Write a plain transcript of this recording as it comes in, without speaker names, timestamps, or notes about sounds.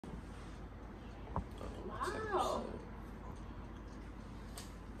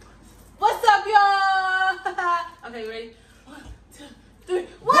Okay, ready? 1, 2, 3.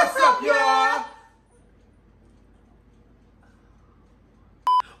 What's up, y'all?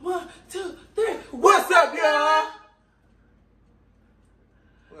 1, 2, 3. What's up, y'all?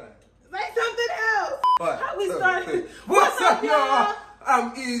 What? Say something else. What? How we started? What's up, y'all?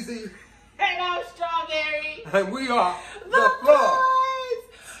 I'm Easy. And I'm Strawberry. And we are The FLOYD'S.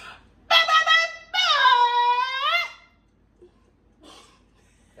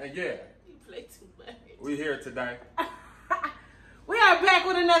 And yeah, You play too much. we here today. We are back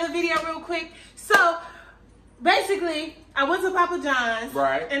with another video real quick. So, basically, I went to Papa John's.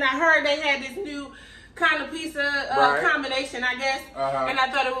 Right. And I heard they had this new kind of pizza combination, I guess. And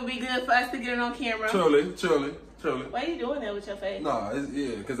I thought it would be good for us to get it on camera. Truly. Why are you doing that with your face? No,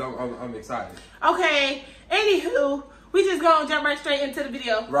 yeah, because I'm excited. Okay, anywho, we just gonna jump right straight into the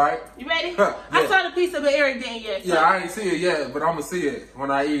video. Right? You ready? Yeah. I saw the pizza, but Eric didn't yet. So. Yeah, I ain't see it yet, but I'm going to see it when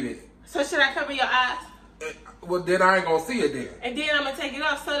I eat it. So should I cover your eyes? Well, then I ain't going to see it then. And then I'm gonna take it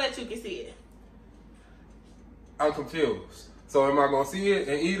off so that you can see it. I'm confused. So am I going to see it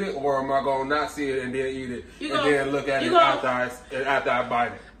and eat it, or am I going to not see it and then eat it then look at it after I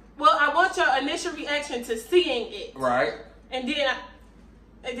bite it? Well, I want your initial reaction to seeing it. Right. And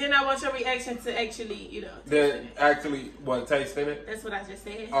then I want your reaction to actually, you know. Then actually, what, tasting it? That's what I just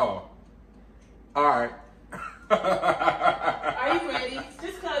said. Oh. All right. Are you ready?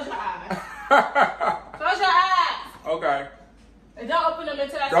 Just close your eyes. Close your eyes. Okay. And don't open them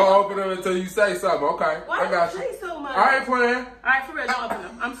until I say Don't open them until you say something. Okay. Why I got do you. you play so much? I ain't playing. All right, for real, don't open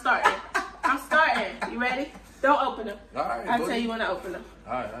them. I'm starting. You ready? Don't open them. All right. I'll tell you when I open them.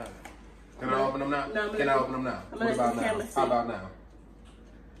 All right. Can I open them now? No, Can I open them now? What about now? How about now?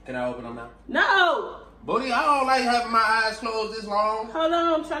 Can I open them now? No. Booty, I don't like having my eyes closed this long. Hold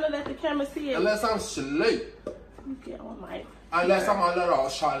on, I'm trying to let the camera see it. Unless I'm asleep. You get on my. Unless I'm a little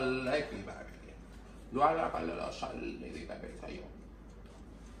sleepy, baby. Do I like a little sleepy, baby? Tell you.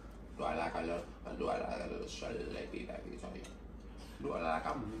 Do I like a little sleepy, baby? Tell you. Do I like a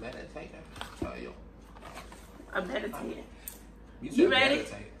meditator? Tell you. I'm meditating. You ready?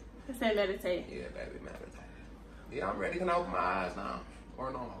 Meditate. I said meditate. Yeah, baby, meditate. Yeah, I'm ready. Can I open my eyes now?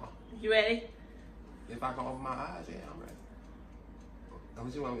 Or no? You ready? If I can open my eyes, yeah, I'm ready.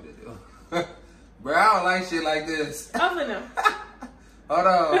 What you want me to do? Bro, I don't like shit like this. Open them. Hold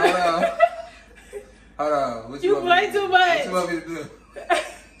on. Hold on. What You play too much. What you want me to do?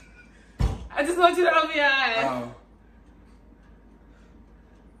 I just want you to open your eyes.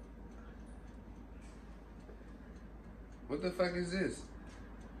 What the fuck is this?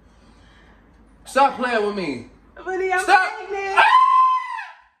 Stop playing with me. Buddy, I'm Stop. pregnant.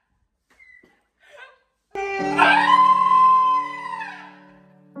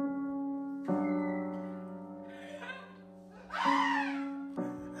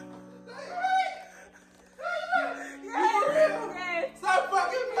 Stop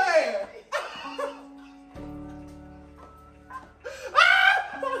fucking playing.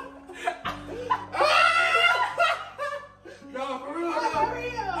 No, for real. For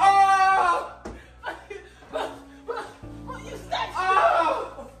real. Oh! You said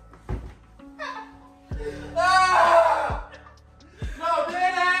Oh! Ah! No,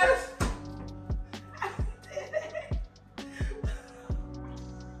 dead ass!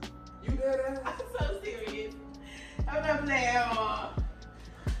 You dead ass? I'm so serious. I'm not playing at all.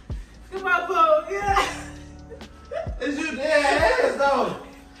 Come on, Bo. Yeah. It's you dead ass though.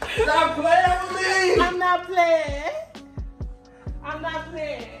 Stop playing with me! I'm not playing. I'm not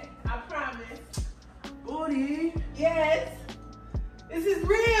playing. I promise. Booty. Yes. This is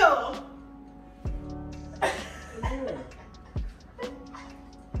real.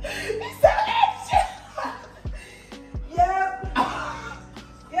 It's so extra. Yep.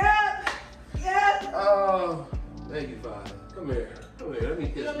 Oh, thank you, Father. Come here. Let me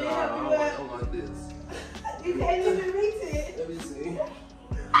kiss Let me the help you arm. up. I want this. You can't even reach it. Let me see.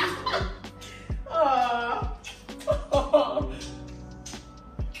 Aww.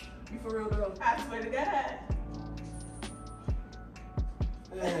 You for real though? I swear to God.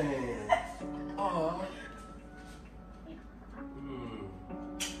 Dang. Aw.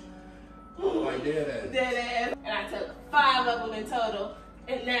 Like dead ass. Dead ass. And I took 5 of them in total,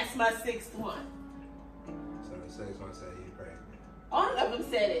 and that's my 6th one. So the 6th one said you pregnant. All of them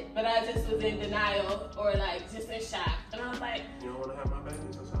said it, but I just was in denial or like just in shock. And I was like, You don't want to have my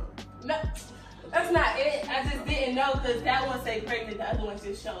babies or something? no, that's not it. I just didn't know because that one say pregnant, the other one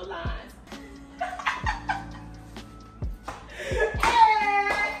just show lines.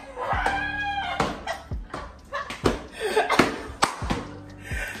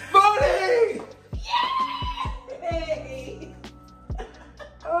 Booty! Yay!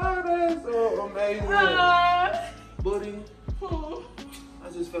 Oh, that's so amazing.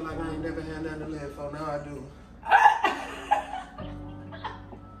 just feel like I ain't never had nothing to live for. Now I do.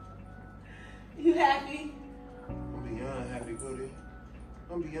 You happy? I'm beyond happy, Booty.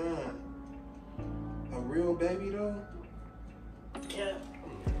 I'm beyond. A real baby, though? Yeah.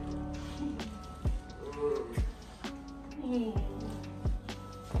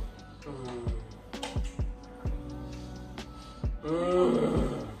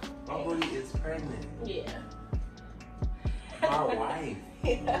 My booty is pregnant. Yeah. My wife.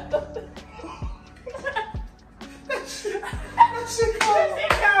 Yeah. That shit That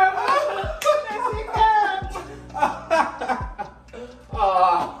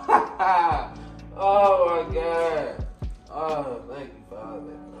Oh my God. Oh, thank you,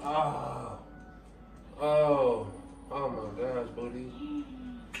 Father. Oh my gosh, booty.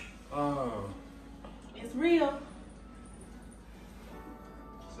 It's real.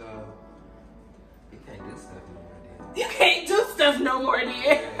 So you can't do stuff no more, then. You can't do stuff no more, dear.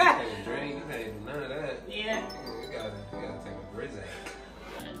 Yeah, you can't drink, you can't do none of that. Yeah. You gotta take a break.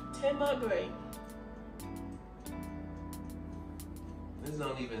 10-month break. This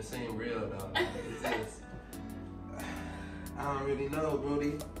don't even seem real though. It's just, I don't really know,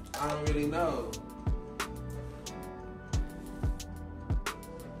 Brody. I don't really know.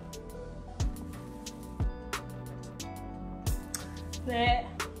 That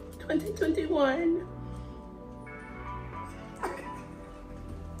 2021.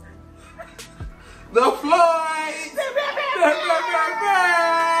 The Floyds!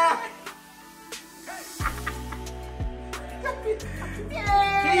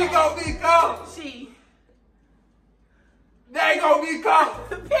 He gonna be cold. She. They gonna be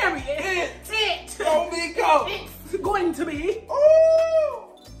cold. Period. It's gonna be cold. It's going to be. Ooh!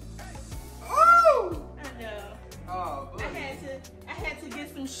 Ooh! I know. Oh, I had to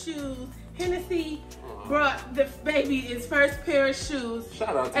get some shoes. Hennessy brought the baby his first pair of shoes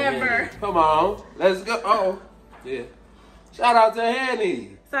Shout out to ever. Henny. Come on, let's go. Oh, yeah. Shout out to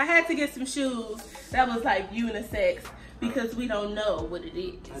Henny. So I had to get some shoes that was like unisex because we don't know what it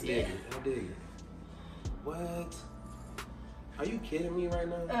is. I dig it. What? Are you kidding me right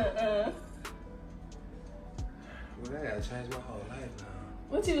now? Well, I gotta change my whole life now.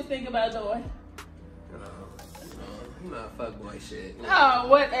 What you was thinking about doing? You know, fuckboy shit. Oh,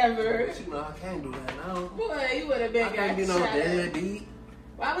 whatever. But you know, I can't do that now. Boy, you would have been I can't be no deadbeat.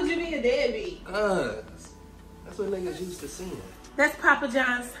 Why would you be a deadbeat? Cause that's what niggas used to seeing. That's Papa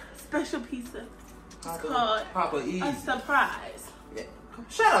John's special pizza. It's called Papa E's. a surprise. Yeah.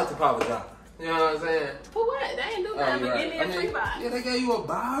 Shout out to Papa John. You know what I'm saying? For what? They ain't do nothing but give me a free box. Yeah, they gave you a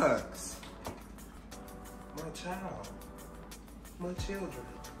box. My child. My children.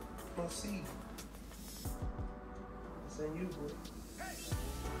 My seed. It's in you, boy.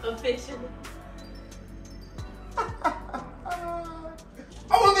 Officially. I'm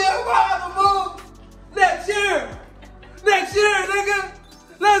gonna be a father, boo! Next year! Next year, nigga!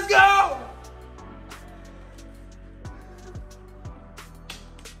 Let's go!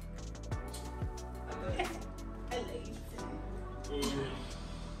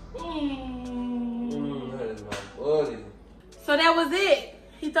 That is my buddy. So that was it.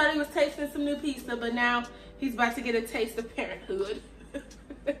 He thought he was tasting some new pizza, but now he's about to get a taste of parenthood.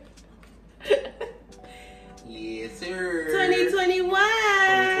 Yes, sir. 2021. 2021.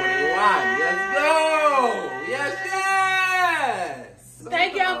 Let's go. Yes, yes.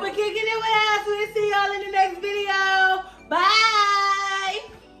 Thank y'all for kicking it with us. We'll see y'all in the next video. Bye.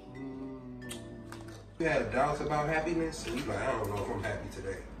 You had doubts about happiness? And you like, I don't know if I'm happy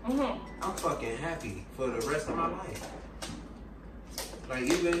today. I'm fucking happy for the rest of my life. Like,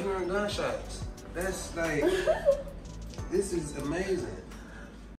 even hearing gunshots. That's like, this is amazing.